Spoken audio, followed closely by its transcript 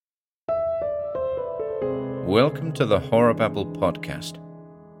Welcome to the Horror Babble podcast.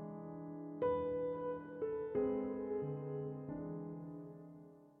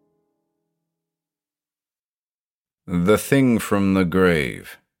 The Thing from the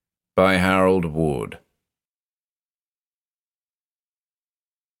Grave by Harold Ward.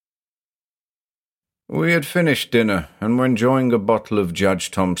 We had finished dinner and were enjoying a bottle of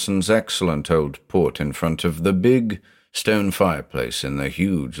Judge Thompson's excellent old port in front of the big stone fireplace in the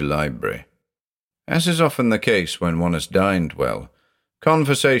huge library. As is often the case when one has dined well,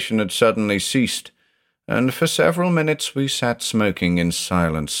 conversation had suddenly ceased, and for several minutes we sat smoking in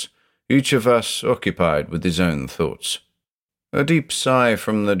silence, each of us occupied with his own thoughts. A deep sigh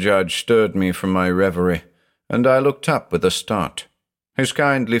from the judge stirred me from my reverie, and I looked up with a start. His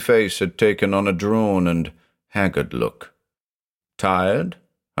kindly face had taken on a drawn and haggard look. "Tired?"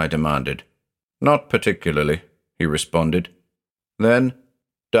 I demanded. "Not particularly," he responded. Then,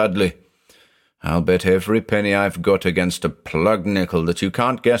 "Dudley, I'll bet every penny I've got against a plug nickel that you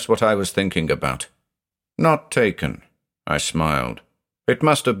can't guess what I was thinking about." "Not taken," I smiled. "It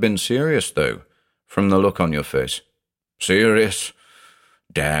must have been serious, though, from the look on your face." "Serious?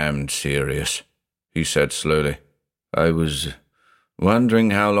 Damned serious," he said slowly. "I was wondering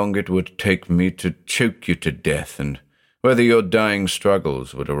how long it would take me to choke you to death and whether your dying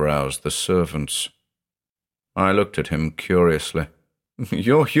struggles would arouse the servants." I looked at him curiously.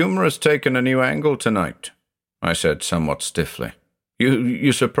 "Your humour has taken a new angle tonight," I said somewhat stiffly.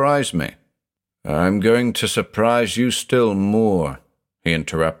 You surprise me." "I'm going to surprise you still more," he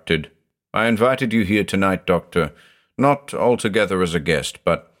interrupted. "I invited you here tonight, Doctor, not altogether as a guest,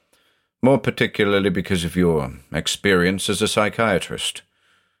 but more particularly because of your experience as a psychiatrist.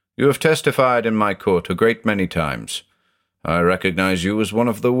 You have testified in my court a great many times. I recognize you as one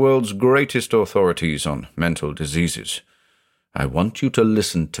of the world's greatest authorities on mental diseases. I want you to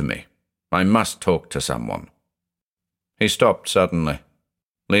listen to me. I must talk to someone." He stopped suddenly.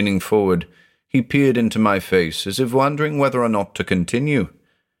 Leaning forward, he peered into my face as if wondering whether or not to continue.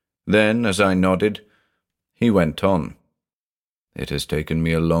 Then, as I nodded, he went on. "It has taken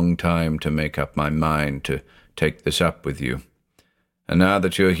me a long time to make up my mind to take this up with you. And now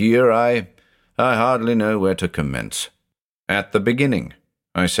that you're here, I hardly know where to commence." "At the beginning,"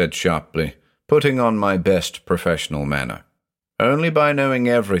 I said sharply, putting on my best professional manner. "Only by knowing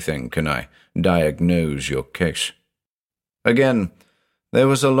everything can I diagnose your case." Again, there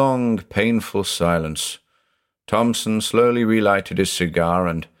was a long, painful silence. Thompson slowly relighted his cigar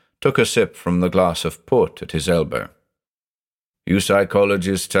and took a sip from the glass of port at his elbow. "You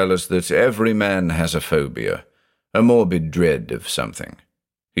psychologists tell us that every man has a phobia, a morbid dread of something,"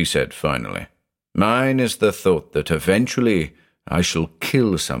 he said finally. "Mine is the thought that eventually I shall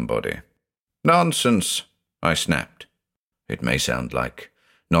kill somebody." "Nonsense," I snapped. "It may sound like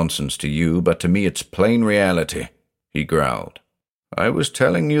nonsense to you, but to me it's plain reality," he growled. "I was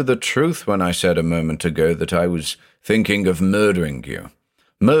telling you the truth when I said a moment ago that I was thinking of murdering you.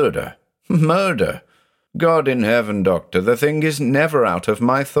 Murder! Murder! God in heaven, Doctor, the thing is never out of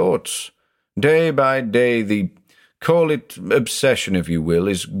my thoughts. Day by day, call it obsession if you will,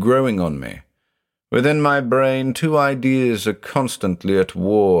 is growing on me. Within my brain, two ideas are constantly at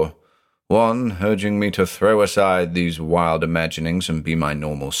war. One, urging me to throw aside these wild imaginings and be my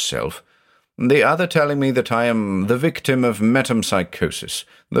normal self. The other telling me that I am the victim of metempsychosis,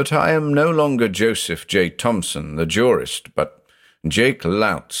 that I am no longer Joseph J. Thompson, the jurist, but Jake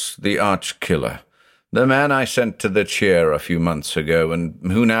Loutz, the arch-killer, the man I sent to the chair a few months ago and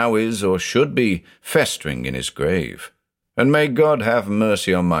who now is, or should be, festering in his grave. And may God have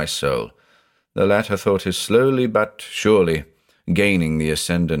mercy on my soul. The latter thought is slowly but surely gaining the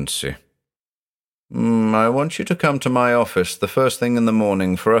ascendancy. I want you to come to my office the first thing in the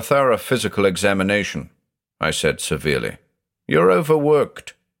morning for a thorough physical examination," I said severely. "You're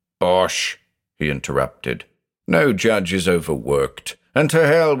overworked." "Bosh," he interrupted. "No judge is overworked, and to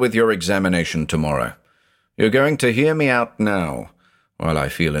hell with your examination tomorrow. You're going to hear me out now, while I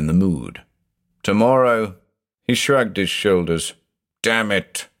feel in the mood. Tomorrow," he shrugged his shoulders. "Damn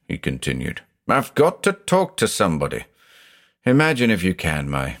it," he continued. "I've got to talk to somebody. Imagine, if you can,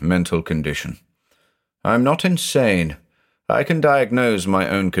 my mental condition. I'm not insane. I can diagnose my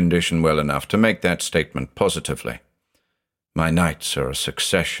own condition well enough to make that statement positively. My nights are a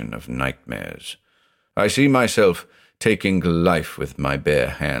succession of nightmares. I see myself taking life with my bare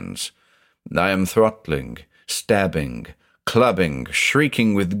hands. I am throttling, stabbing, clubbing,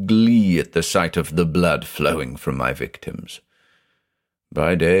 shrieking with glee at the sight of the blood flowing from my victims.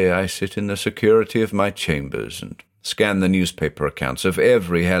 By day I sit in the security of my chambers and scan the newspaper accounts of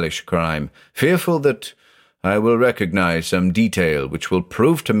every hellish crime, fearful that I will recognize some detail which will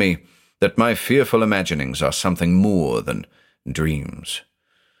prove to me that my fearful imaginings are something more than dreams.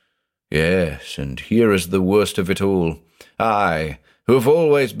 Yes, and here is the worst of it all. I, who have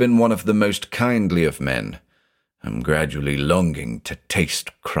always been one of the most kindly of men, am gradually longing to taste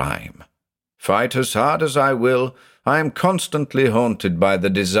crime. Fight as hard as I will, I am constantly haunted by the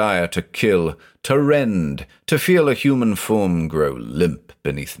desire to kill, to rend, to feel a human form grow limp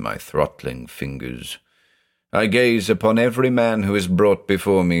beneath my throttling fingers. I gaze upon every man who is brought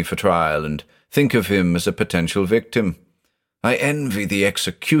before me for trial and think of him as a potential victim. I envy the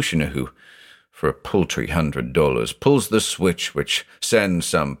executioner who, for a paltry $100, pulls the switch which sends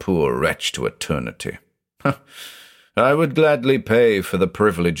some poor wretch to eternity. I would gladly pay for the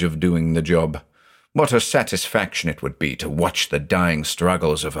privilege of doing the job. What a satisfaction it would be to watch the dying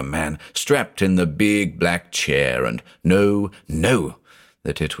struggles of a man strapped in the big black chair and know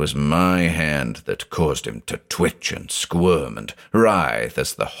that it was my hand that caused him to twitch and squirm and writhe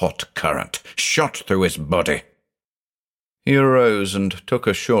as the hot current shot through his body. He arose and took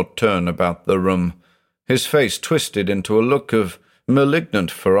a short turn about the room, his face twisted into a look of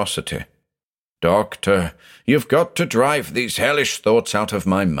malignant ferocity. "Doctor, you've got to drive these hellish thoughts out of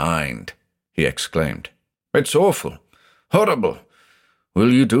my mind," he exclaimed. "It's awful, horrible.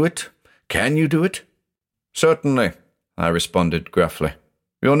 Will you do it? Can you do it?" "Certainly," I responded gruffly.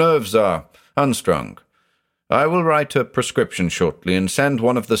 "Your nerves are unstrung. I will write a prescription shortly and send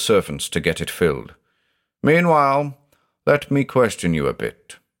one of the servants to get it filled. Meanwhile, let me question you a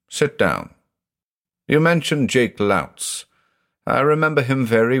bit. Sit down. You mentioned Jake Loutz. I remember him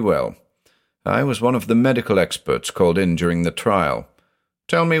very well. I was one of the medical experts called in during the trial.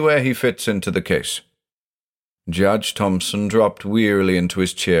 Tell me where he fits into the case." Judge Thompson dropped wearily into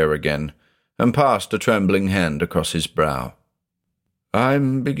his chair again and passed a trembling hand across his brow.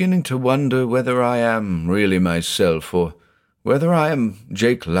 "I'm beginning to wonder whether I am really myself or whether I am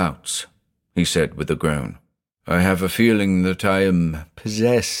Jake Loutz," he said with a groan. "I have a feeling that I am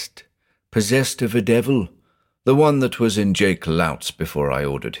possessed of a devil, the one that was in Jake Loutz before I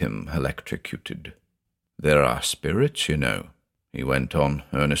ordered him electrocuted. There are spirits, you know," he went on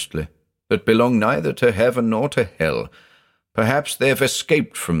earnestly, "that belong neither to heaven nor to hell. Perhaps they have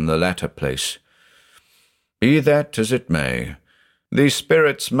escaped from the latter place. Be that as it may, these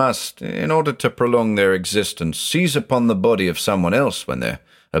spirits must, in order to prolong their existence, seize upon the body of someone else when their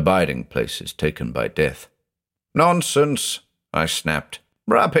abiding place is taken by death." "Nonsense," I snapped.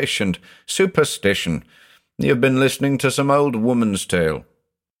 "Rubbish and superstition. You've been listening to some old woman's tale."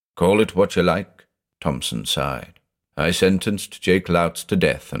 "Call it what you like," Thompson sighed. "I sentenced Jake Loutz to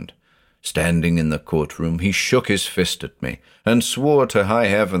death, and, standing in the courtroom, he shook his fist at me and swore to high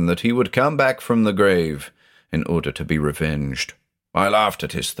heaven that he would come back from the grave in order to be revenged. I laughed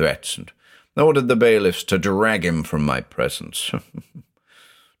at his threats and ordered the bailiffs to drag him from my presence.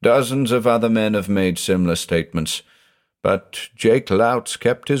 Dozens of other men have made similar statements, but Jake Loutz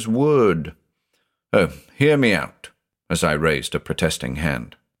kept his word. Oh, hear me out," as I raised a protesting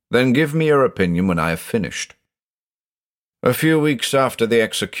hand. "Then give me your opinion when I have finished. A few weeks after the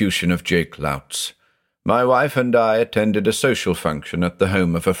execution of Jake Loutz, my wife and I attended a social function at the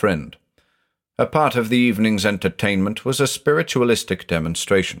home of a friend. A part of the evening's entertainment was a spiritualistic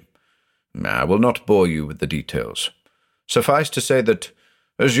demonstration. I will not bore you with the details. Suffice to say that,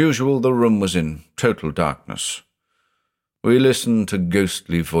 as usual, the room was in total darkness. We listened to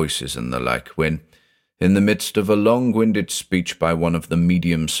ghostly voices and the like when, in the midst of a long-winded speech by one of the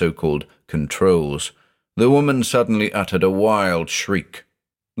medium's so-called controls, the woman suddenly uttered a wild shriek.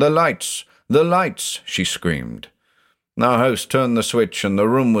 "The lights! The lights!" she screamed. Our host turned the switch and the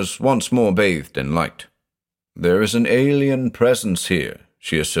room was once more bathed in light. "There is an alien presence here,"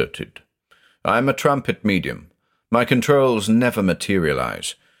 she asserted. "I am a trumpet medium. My controls never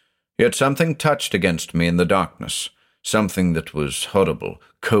materialize. Yet something touched against me in the darkness, something that was horrible,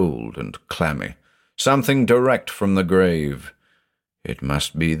 cold, and clammy. Something direct from the grave. It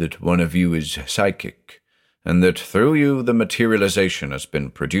must be that one of you is psychic, and that through you the materialization has been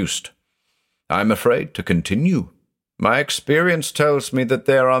produced. I'm afraid to continue. My experience tells me that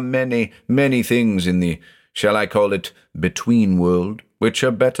there are many, many things in the, shall I call it, between world, which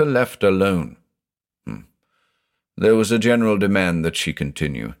are better left alone." There was a general demand that she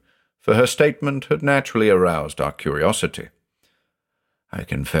continue, for her statement had naturally aroused our curiosity. I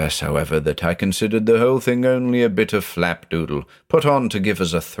confess, however, that I considered the whole thing only a bit of flapdoodle, put on to give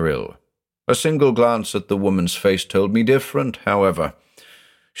us a thrill. A single glance at the woman's face told me different, however.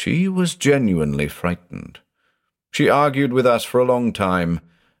 She was genuinely frightened. She argued with us for a long time,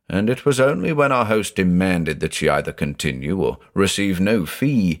 and it was only when our host demanded that she either continue or receive no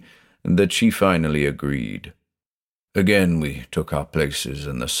fee that she finally agreed. Again we took our places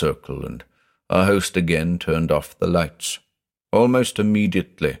in the circle, and our host again turned off the lights. Almost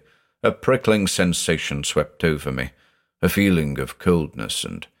immediately, a prickling sensation swept over me, a feeling of coldness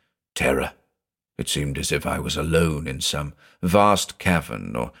and terror. It seemed as if I was alone in some vast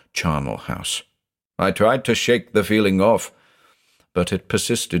cavern or charnel house. I tried to shake the feeling off, but it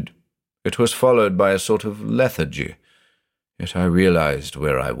persisted. It was followed by a sort of lethargy. Yet I realized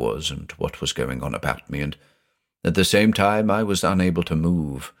where I was and what was going on about me, and at the same time I was unable to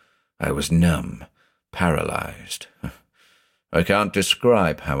move. I was numb, paralyzed. I can't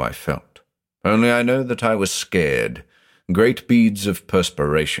describe how I felt. Only I know that I was scared. Great beads of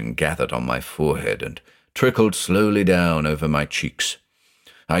perspiration gathered on my forehead and trickled slowly down over my cheeks.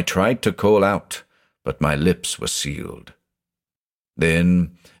 I tried to call out, but my lips were sealed.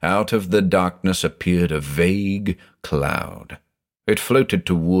 Then, out of the darkness appeared a vague cloud. It floated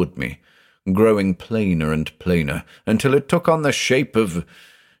toward me, growing plainer and plainer, until it took on the shape of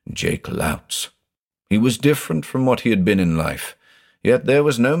Jake Loutz. He was different from what he had been in life, yet there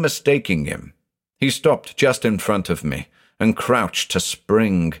was no mistaking him. He stopped just in front of me and crouched to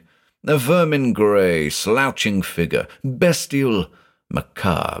spring, a vermin-grey, slouching figure, bestial,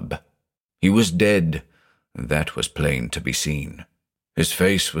 macabre. He was dead, that was plain to be seen. His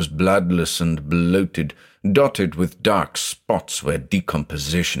face was bloodless and bloated, dotted with dark spots where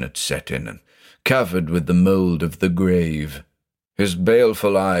decomposition had set in, and covered with the mould of the grave. His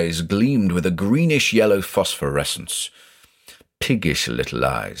baleful eyes gleamed with a greenish-yellow phosphorescence. Piggish little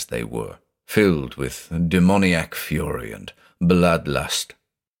eyes they were, filled with demoniac fury and bloodlust.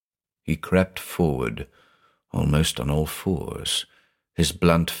 He crept forward, almost on all fours, his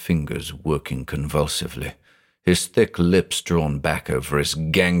blunt fingers working convulsively, his thick lips drawn back over his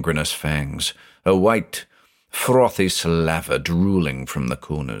gangrenous fangs, a white, frothy slaver drooling from the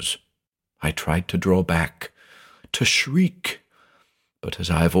corners. I tried to draw back, to shriek, but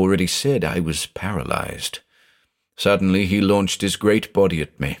as I have already said, I was paralyzed. Suddenly he launched his great body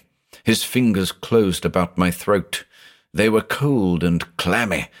at me. His fingers closed about my throat. They were cold and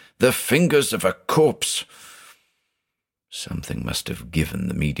clammy, the fingers of a corpse. Something must have given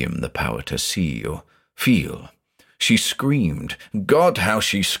the medium the power to see or feel. She screamed. God, how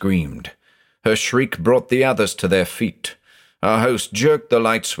she screamed! Her shriek brought the others to their feet. Our host jerked the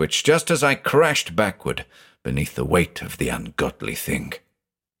light switch just as I crashed backward beneath the weight of the ungodly thing.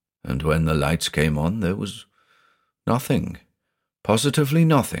 And when the lights came on, there was nothing, positively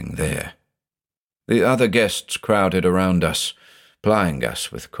nothing there. The other guests crowded around us, plying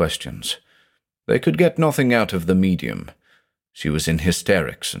us with questions. They could get nothing out of the medium. She was in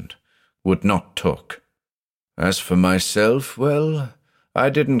hysterics and would not talk. As for myself, well, I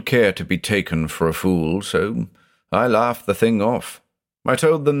didn't care to be taken for a fool, so I laughed the thing off. I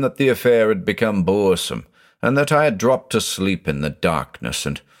told them that the affair had become boresome, and that I had dropped to sleep in the darkness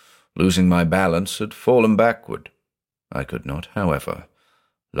and, losing my balance, had fallen backward. I could not, however,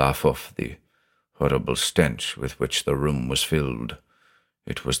 laugh off the horrible stench with which the room was filled.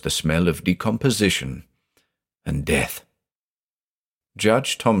 It was the smell of decomposition and death.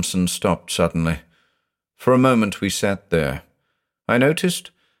 Judge Thompson stopped suddenly. For a moment we sat there. I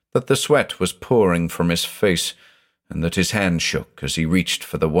noticed that the sweat was pouring from his face, and that his hand shook as he reached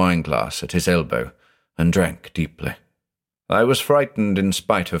for the wine-glass at his elbow and drank deeply. I was frightened in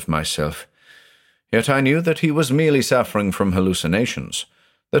spite of myself, yet I knew that he was merely suffering from hallucinations,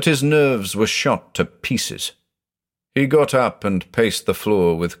 that his nerves were shot to pieces. He got up and paced the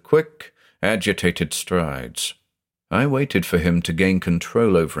floor with quick, agitated strides. I waited for him to gain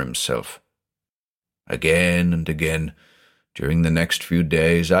control over himself. Again and again, during the next few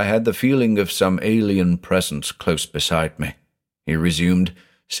days, I had the feeling of some alien presence close beside me. He resumed,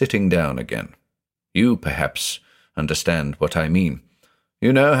 sitting down again. You, perhaps, understand what I mean.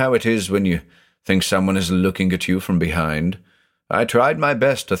 You know how it is when you think someone is looking at you from behind. I tried my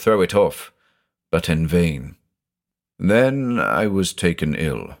best to throw it off, but in vain. Then I was taken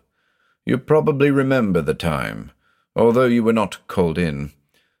ill. You probably remember the time, although you were not called in.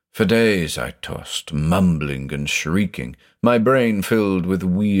 For days I tossed, mumbling and shrieking, my brain filled with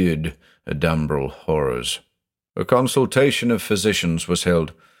weird, adumbral horrors. A consultation of physicians was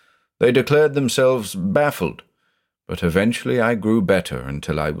held. They declared themselves baffled, but eventually I grew better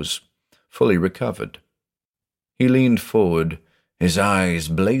until I was fully recovered. He leaned forward, his eyes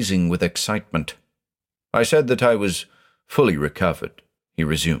blazing with excitement. I said that I was fully recovered, he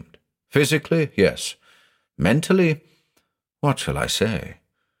resumed. Physically, yes. Mentally, what shall I say?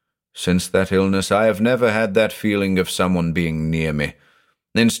 Since that illness, I have never had that feeling of someone being near me.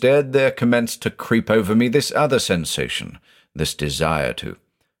 Instead, there commenced to creep over me this other sensation, this desire to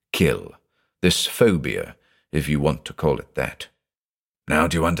kill, this phobia, if you want to call it that. Now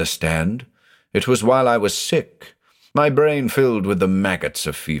do you understand? It was while I was sick, my brain filled with the maggots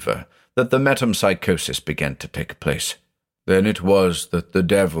of fever, that the metempsychosis began to take place. Then it was that the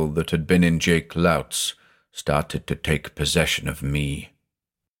devil that had been in Jake Loutz started to take possession of me.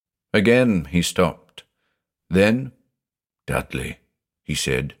 Again he stopped. Then, "Dudley," he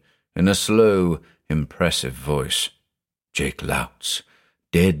said, in a slow, impressive voice, "Jake Loutz,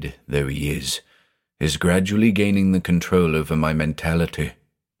 dead though he is gradually gaining the control over my mentality.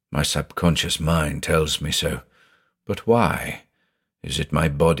 My subconscious mind tells me so. But why? Is it my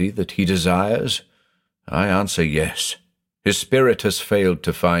body that he desires? I answer yes. His spirit has failed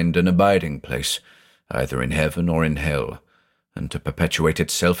to find an abiding place, either in heaven or in hell, and to perpetuate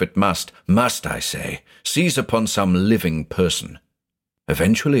itself it must, I say, seize upon some living person.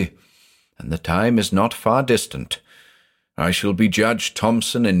 Eventually, and the time is not far distant, I shall be Judge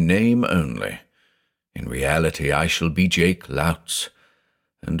Thompson in name only. In reality, I shall be Jake Loutz,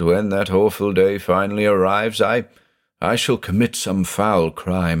 and when that awful day finally arrives, I shall commit some foul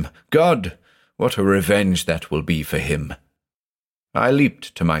crime. God, what a revenge that will be for him." I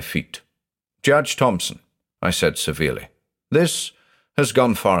leaped to my feet. "Judge Thompson," I said severely, "this has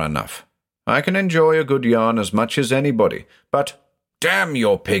gone far enough. I can enjoy a good yarn as much as anybody, but—" "Damn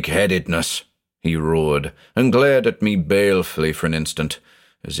your pig-headedness!" he roared, and glared at me balefully for an instant,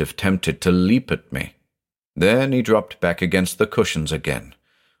 as if tempted to leap at me. Then he dropped back against the cushions again,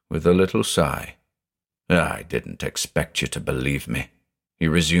 with a little sigh. "I didn't expect you to believe me," he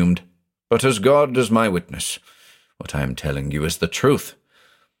resumed, "but as God is my witness, what I am telling you is the truth,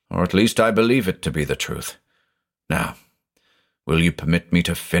 or at least I believe it to be the truth. Now, will you permit me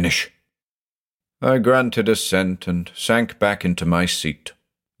to finish?" I granted assent and sank back into my seat.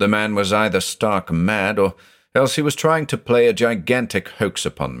 The man was either stark mad, or else he was trying to play a gigantic hoax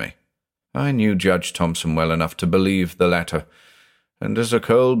upon me. I knew Judge Thompson well enough to believe the latter, and as a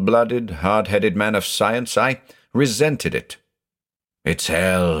cold-blooded, hard-headed man of science, I resented it. "It's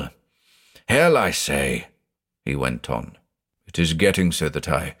hell. Hell, I say," he went on. "It is getting so that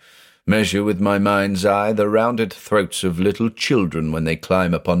I measure with my mind's eye the rounded throats of little children when they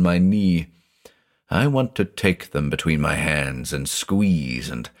climb upon my knee. I want to take them between my hands and squeeze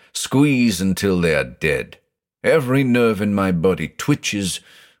until they are dead. Every nerve in my body twitches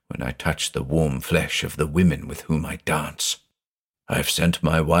when I touch the warm flesh of the women with whom I dance. I've sent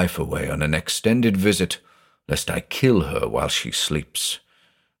my wife away on an extended visit, lest I kill her while she sleeps.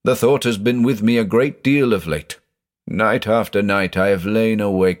 The thought has been with me a great deal of late. Night after night I have lain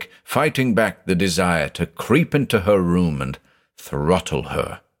awake, fighting back the desire to creep into her room and throttle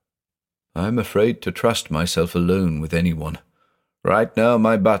her. I'm afraid to trust myself alone with anyone. Right now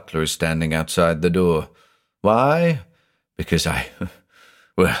my butler is standing outside the door. Why? Because I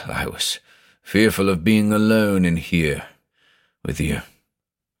was fearful of being alone in here with you.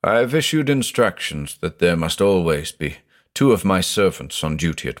 I have issued instructions that there must always be 2 of my servants on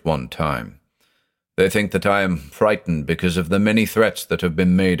duty at one time. They think that I am frightened because of the many threats that have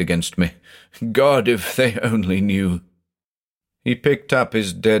been made against me. God, if they only knew." He picked up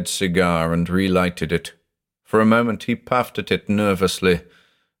his dead cigar and relighted it. For a moment he puffed at it nervously,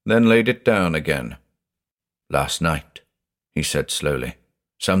 then laid it down again. "Last night," he said slowly,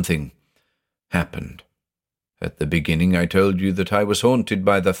 "something happened. At the beginning I told you that I was haunted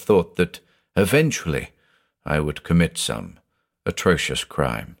by the thought that eventually I would commit some atrocious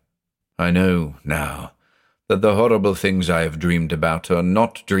crime. I know now that the horrible things I have dreamed about are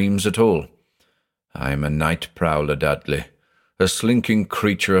not dreams at all. I am a night prowler, Dudley, a slinking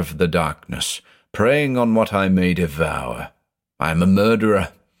creature of the darkness, preying on what I may devour. I am a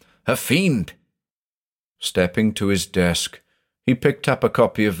murderer, a fiend." Stepping to his desk, he picked up a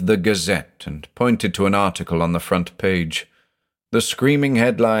copy of the Gazette and pointed to an article on the front page. The screaming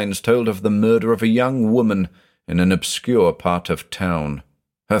headlines told of the murder of a young woman in an obscure part of town.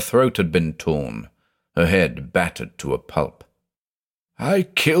 Her throat had been torn, her head battered to a pulp. "I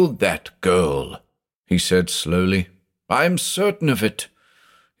killed that girl," he said slowly. "I am certain of it,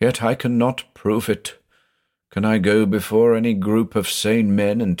 yet I cannot prove it. Can I go before any group of sane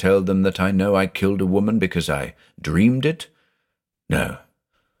men and tell them that I know I killed a woman because I dreamed it? No.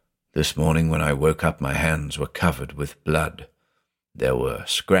 This morning when I woke up my hands were covered with blood. There were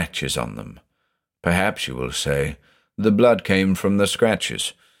scratches on them. Perhaps you will say, the blood came from the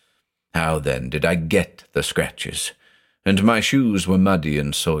scratches. How then did I get the scratches? And my shoes were muddy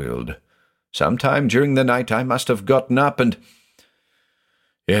and soiled. Sometime during the night I must have gotten up and—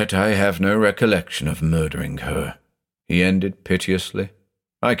 Yet I have no recollection of murdering her," he ended piteously.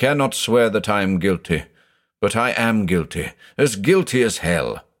 "I cannot swear that I am guilty, but I am guilty as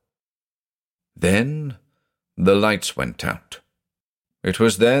hell." Then The lights went out. It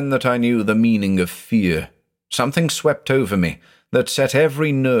was then that I knew the meaning of fear. Something swept over me that set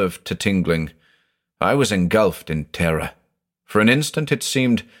every nerve to tingling. I was engulfed in terror. For an instant it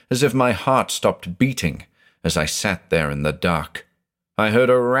seemed as if my heart stopped beating as I sat there in the dark. I heard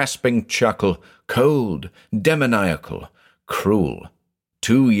a rasping chuckle, cold, demoniacal, cruel.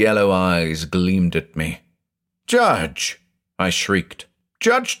 2 yellow eyes gleamed at me. "Judge!" I shrieked.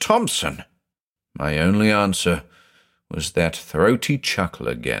 "Judge Thompson!" My only answer was that throaty chuckle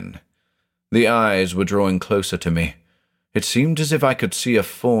again. The eyes were drawing closer to me. It seemed as if I could see a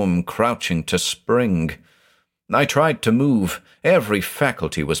form crouching to spring. I tried to move. Every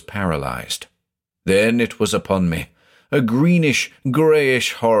faculty was paralyzed. Then it was upon me, a greenish,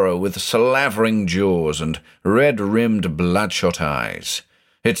 greyish horror with slavering jaws and red-rimmed bloodshot eyes.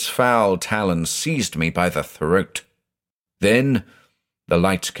 Its foul talons seized me by the throat. Then the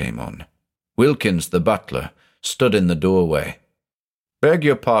lights came on. Wilkins, the butler, stood in the doorway. "Beg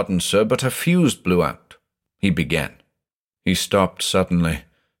your pardon, sir, but a fuse blew out," he began. He stopped suddenly,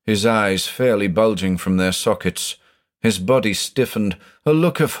 his eyes fairly bulging from their sockets. His body stiffened, a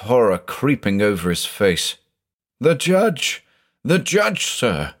look of horror creeping over his face. "The judge! The judge,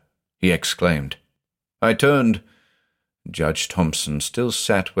 sir!" he exclaimed. I turned. Judge Thompson still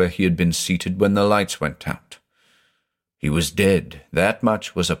sat where he had been seated when the lights went out. He was dead, that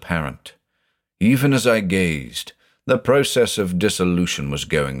much was apparent. Even as I gazed, the process of dissolution was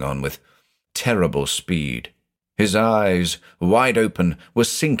going on with terrible speed. His eyes, wide open, were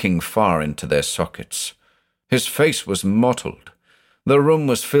sinking far into their sockets. His face was mottled. The room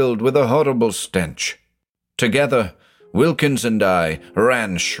was filled with a horrible stench. Together, Wilkins and I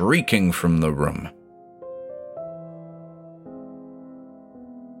ran shrieking from the room.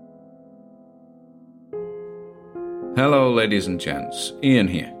 Hello, ladies and gents. Ian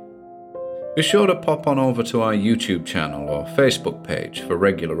here. Be sure to pop on over to our YouTube channel or Facebook page for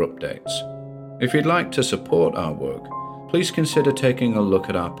regular updates. If you'd like to support our work, please consider taking a look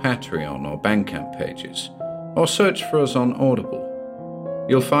at our Patreon or Bandcamp pages, or search for us on Audible.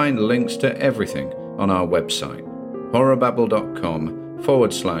 You'll find links to everything on our website,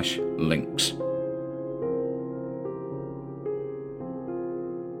 horrorbabble.com/links.